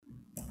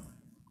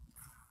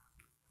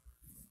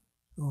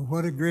Well,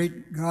 what a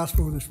great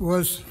gospel this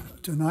was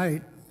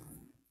tonight.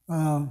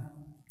 It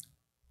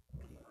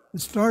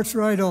starts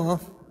right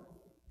off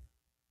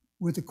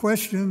with a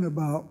question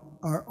about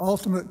our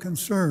ultimate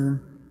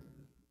concern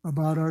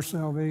about our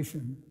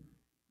salvation.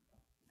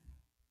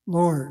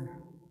 Lord,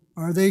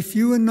 are they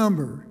few in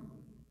number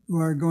who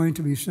are going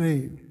to be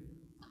saved?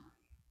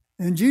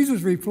 And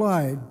Jesus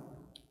replied,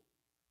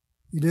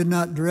 he did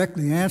not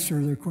directly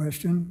answer their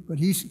question, but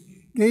he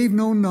gave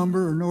no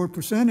number or no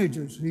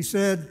percentages. He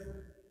said,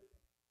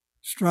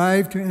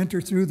 strive to enter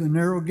through the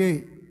narrow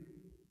gate.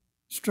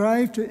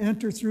 Strive to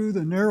enter through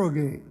the narrow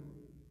gate.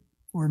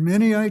 For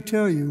many, I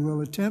tell you,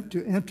 will attempt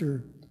to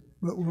enter,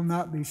 but will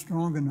not be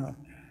strong enough.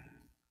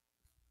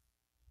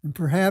 And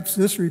perhaps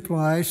this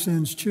reply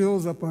sends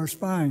chills up our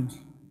spines.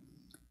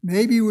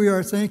 Maybe we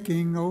are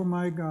thinking, oh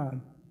my God,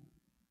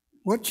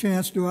 what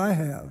chance do I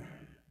have?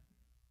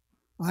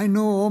 I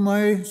know all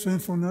my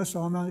sinfulness,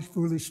 all my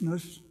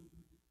foolishness.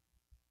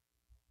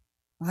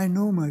 I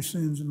know my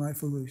sins and my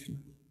foolishness.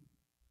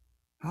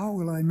 How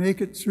will I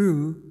make it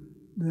through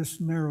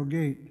this narrow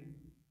gate?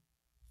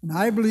 And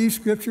I believe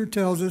Scripture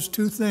tells us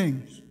two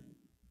things.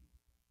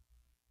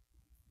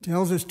 It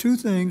tells us two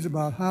things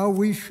about how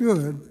we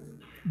should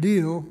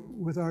deal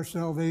with our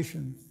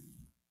salvation.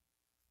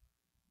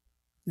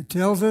 It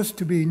tells us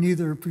to be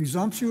neither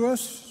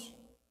presumptuous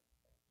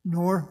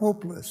nor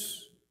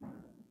hopeless.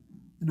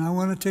 And I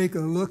want to take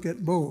a look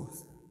at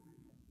both.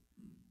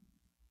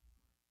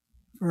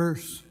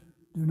 First,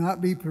 do not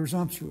be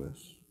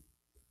presumptuous.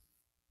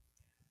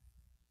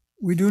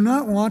 We do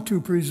not want to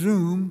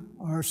presume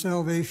our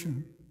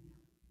salvation.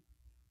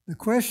 The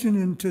question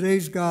in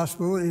today's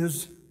gospel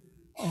is,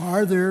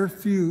 are there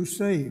few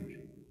saved?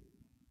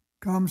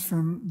 Comes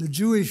from the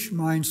Jewish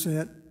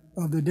mindset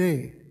of the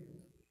day.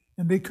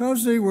 And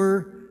because they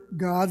were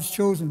God's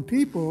chosen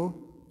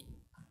people,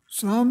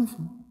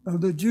 some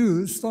of the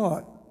Jews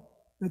thought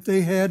that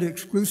they had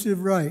exclusive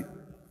right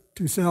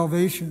to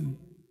salvation.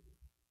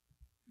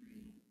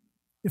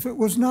 If it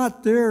was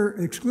not there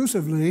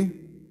exclusively,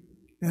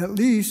 at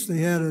least they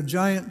had a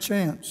giant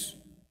chance,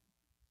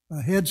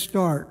 a head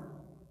start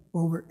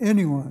over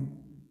anyone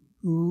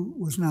who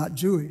was not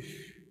Jewish.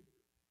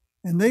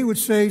 And they would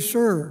say,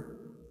 sir,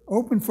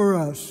 open for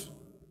us.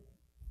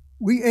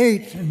 We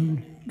ate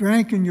and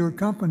drank in your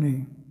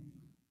company.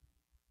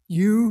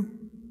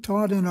 You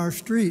taught in our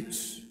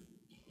streets.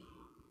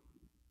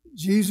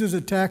 Jesus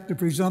attacked the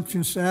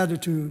presumptuous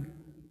attitude,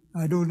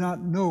 I do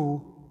not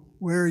know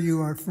where you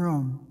are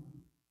from.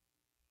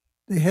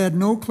 They had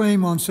no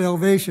claim on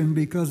salvation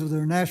because of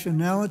their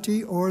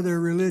nationality or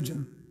their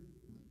religion.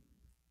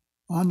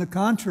 On the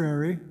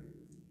contrary,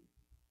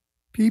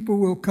 people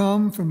will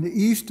come from the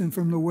east and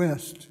from the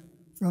west,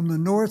 from the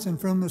north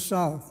and from the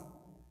south,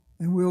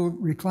 and will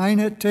recline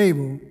at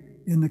table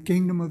in the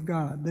kingdom of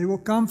God. They will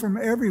come from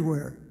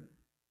everywhere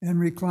and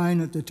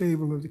recline at the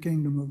table of the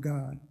kingdom of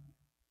God.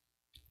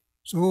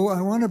 So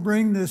I want to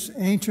bring this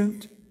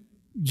ancient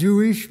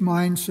Jewish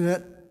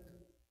mindset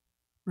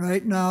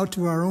right now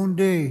to our own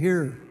day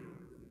here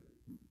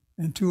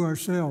and to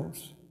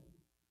ourselves.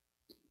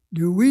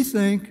 Do we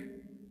think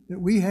that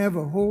we have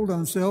a hold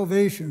on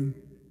salvation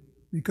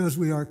because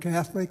we are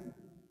Catholic?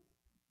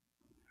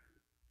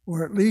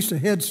 Or at least a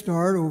head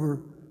start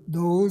over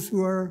those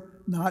who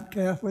are not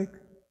Catholic?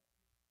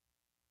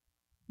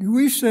 Do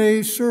we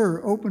say,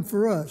 sir, open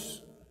for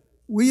us?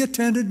 We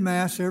attended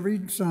Mass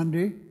every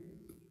Sunday.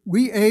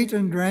 We ate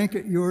and drank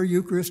at your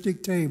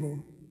Eucharistic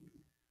table.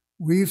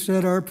 We've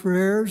said our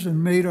prayers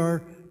and made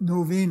our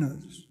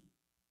novenas.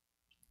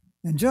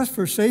 And just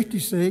for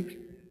safety's sake,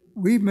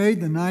 we've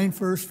made the 9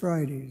 First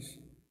Fridays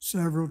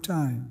several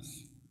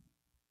times.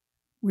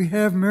 We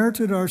have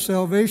merited our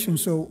salvation,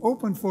 so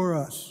open for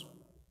us.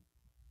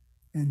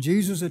 And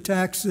Jesus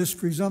attacks this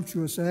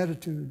presumptuous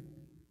attitude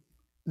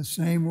the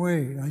same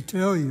way. I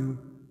tell you,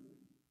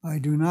 I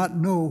do not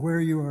know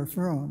where you are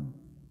from.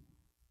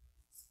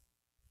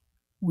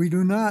 We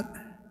do not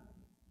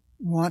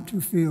want to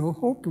feel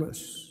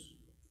hopeless.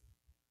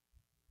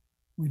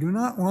 We do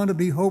not want to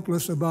be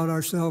hopeless about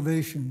our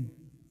salvation.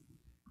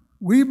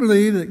 We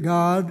believe that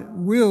God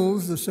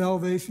wills the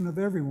salvation of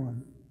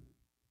everyone.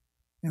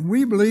 And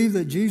we believe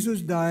that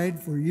Jesus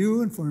died for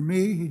you and for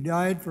me. He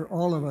died for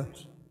all of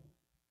us.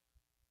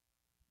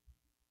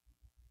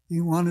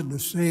 He wanted to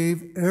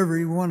save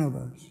every one of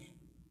us.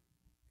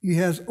 He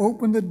has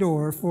opened the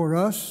door for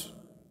us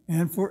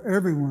and for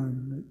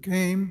everyone that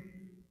came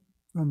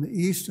from the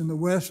east and the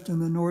west and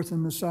the north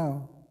and the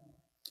south.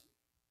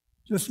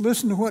 Just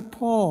listen to what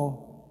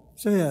Paul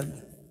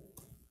said.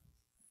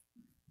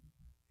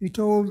 He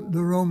told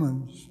the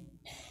Romans,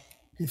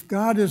 if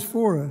God is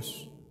for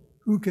us,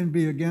 who can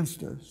be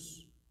against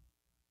us?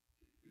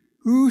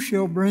 Who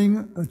shall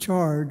bring a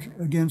charge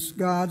against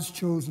God's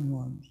chosen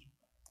ones?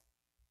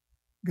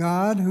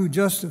 God who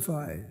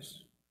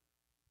justifies.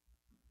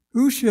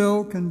 Who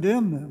shall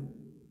condemn them?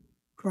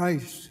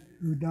 Christ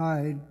who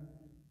died,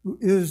 who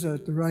is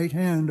at the right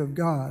hand of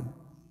God,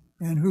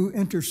 and who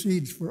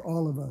intercedes for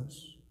all of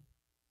us.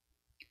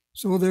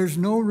 So there's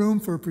no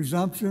room for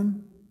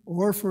presumption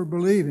or for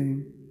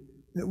believing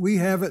that we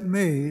have it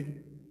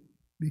made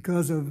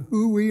because of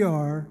who we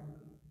are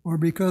or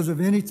because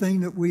of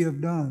anything that we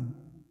have done.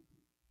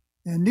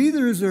 And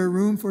neither is there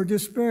room for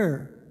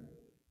despair,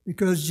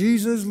 because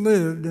Jesus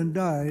lived and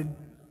died.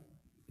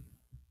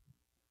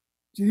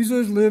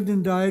 Jesus lived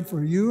and died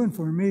for you and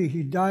for me.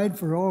 He died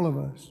for all of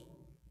us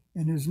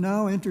and is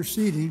now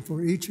interceding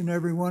for each and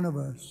every one of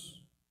us.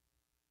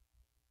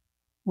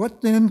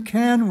 What then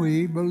can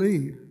we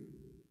believe?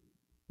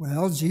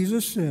 Well,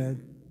 Jesus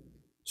said,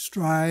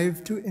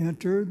 strive to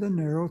enter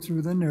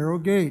through the narrow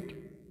gate.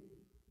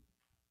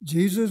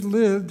 Jesus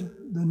lived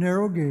the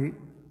narrow gate.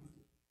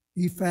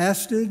 He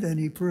fasted and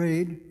he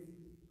prayed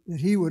that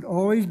he would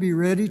always be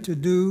ready to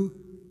do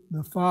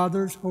the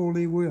Father's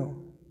holy will.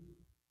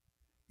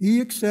 He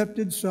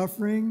accepted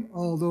suffering,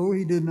 although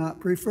he did not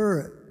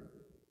prefer it.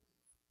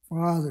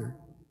 Father,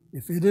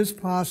 if it is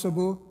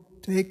possible,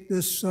 take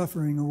this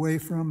suffering away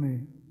from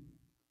me.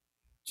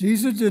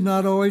 Jesus did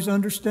not always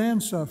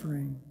understand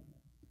suffering.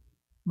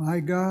 My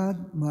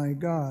God,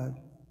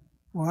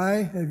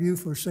 why have you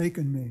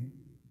forsaken me?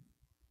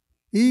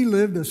 He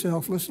lived a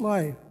selfless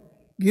life,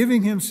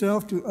 giving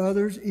himself to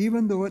others,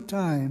 even though at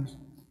times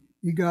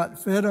he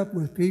got fed up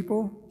with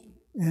people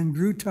and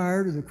grew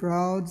tired of the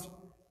crowds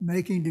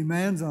making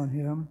demands on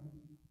him.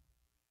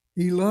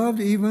 He loved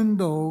even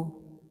though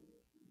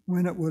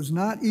when it was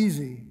not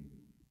easy.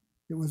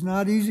 It was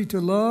not easy to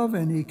love,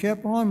 and he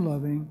kept on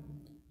loving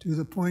to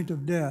the point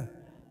of death.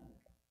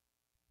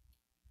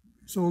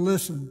 So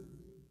listen,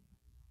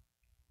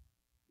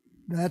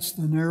 that's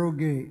the narrow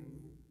gate.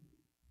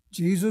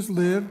 Jesus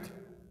lived.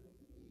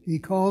 He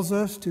calls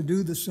us to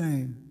do the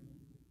same.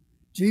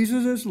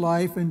 Jesus'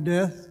 life and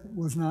death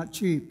was not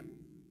cheap.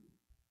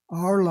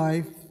 Our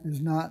life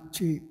is not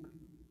cheap.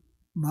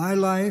 My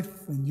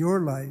life and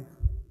your life,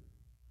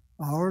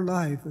 our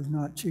life is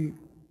not cheap.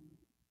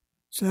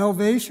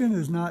 Salvation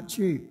is not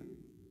cheap.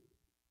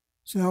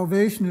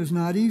 Salvation is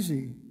not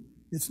easy.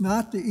 It's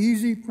not the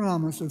easy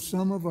promise of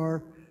some of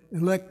our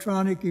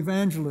electronic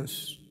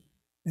evangelists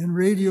and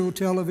radio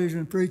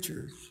television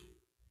preachers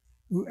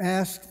who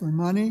ask for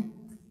money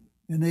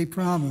and they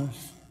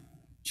promise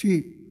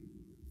cheap.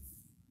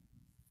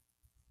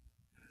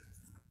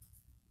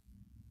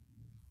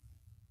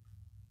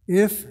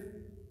 If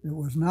it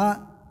was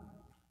not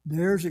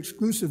theirs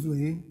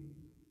exclusively,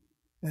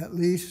 at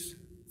least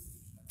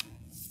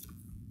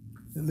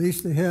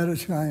they had a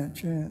giant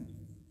chance.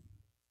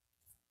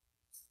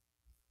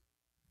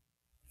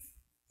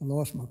 I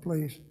lost my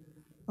place.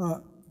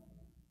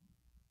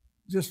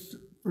 Just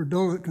for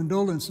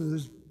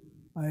condolences,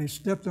 I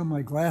stepped on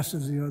my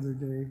glasses the other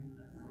day.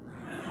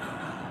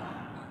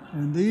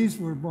 And these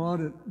were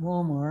bought at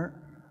Walmart.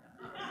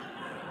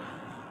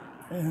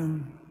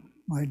 And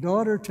my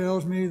daughter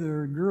tells me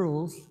they're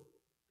girls.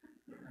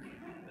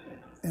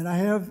 And I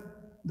have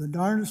the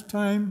darndest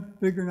time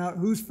figuring out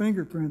whose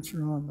fingerprints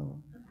are on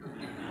those.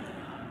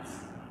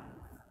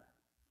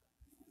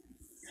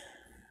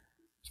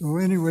 So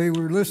anyway,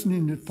 we're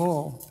listening to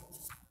Paul,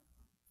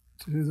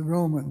 to the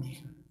Romans.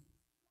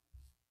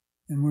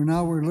 And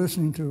we're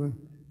listening to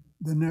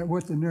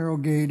what the narrow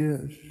gate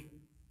is.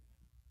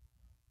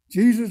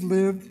 Jesus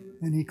lived,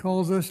 and he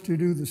calls us to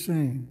do the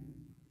same.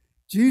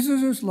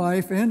 Jesus'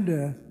 life and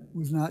death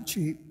was not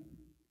cheap.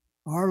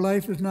 Our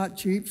life is not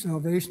cheap.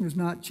 Salvation is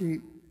not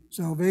cheap.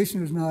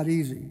 Salvation is not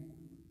easy.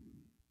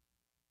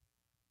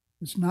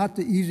 It's not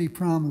the easy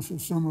promise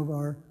of some of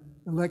our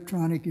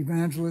electronic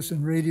evangelists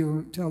and radio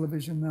and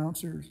television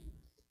announcers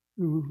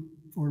who,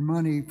 for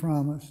money,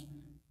 promise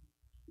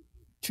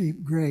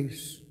cheap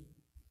grace.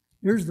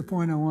 Here's the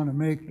point I want to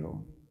make,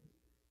 though.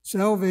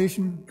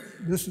 Salvation,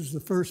 this is the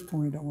first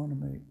point I want to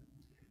make.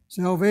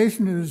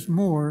 Salvation is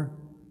more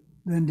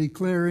than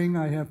declaring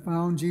I have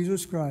found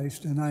Jesus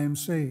Christ and I am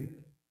saved.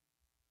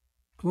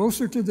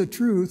 Closer to the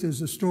truth is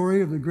the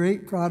story of the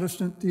great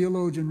Protestant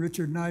theologian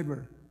Richard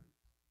Niebuhr.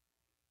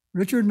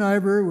 Richard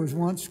Niebuhr was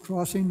once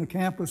crossing the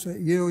campus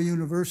at Yale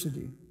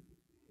University,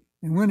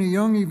 and when a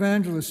young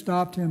evangelist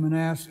stopped him and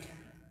asked,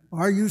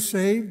 "Are you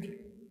saved?"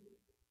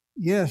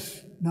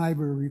 "Yes,"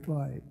 Niebuhr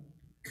replied.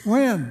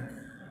 "When?"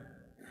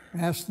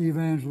 asked the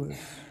evangelist.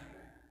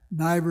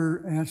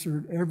 Niebuhr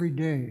answered, "Every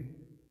day."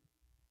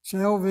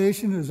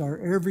 Salvation is our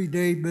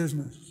everyday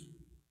business.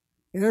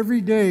 Every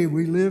day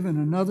we live in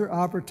another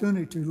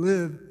opportunity to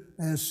live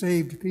as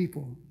saved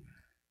people,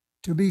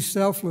 to be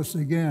selfless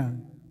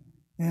again,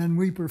 and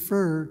we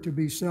prefer to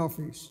be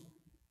selfish,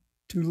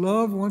 to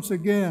love once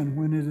again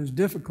when it is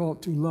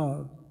difficult to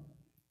love,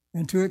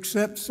 and to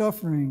accept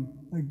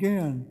suffering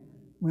again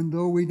when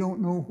though we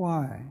don't know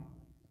why.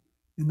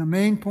 And the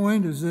main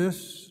point is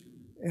this: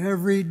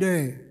 every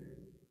day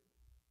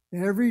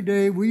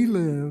we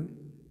live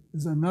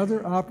is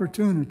another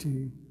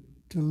opportunity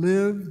to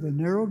live the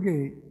narrow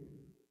gate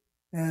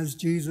as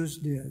Jesus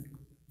did.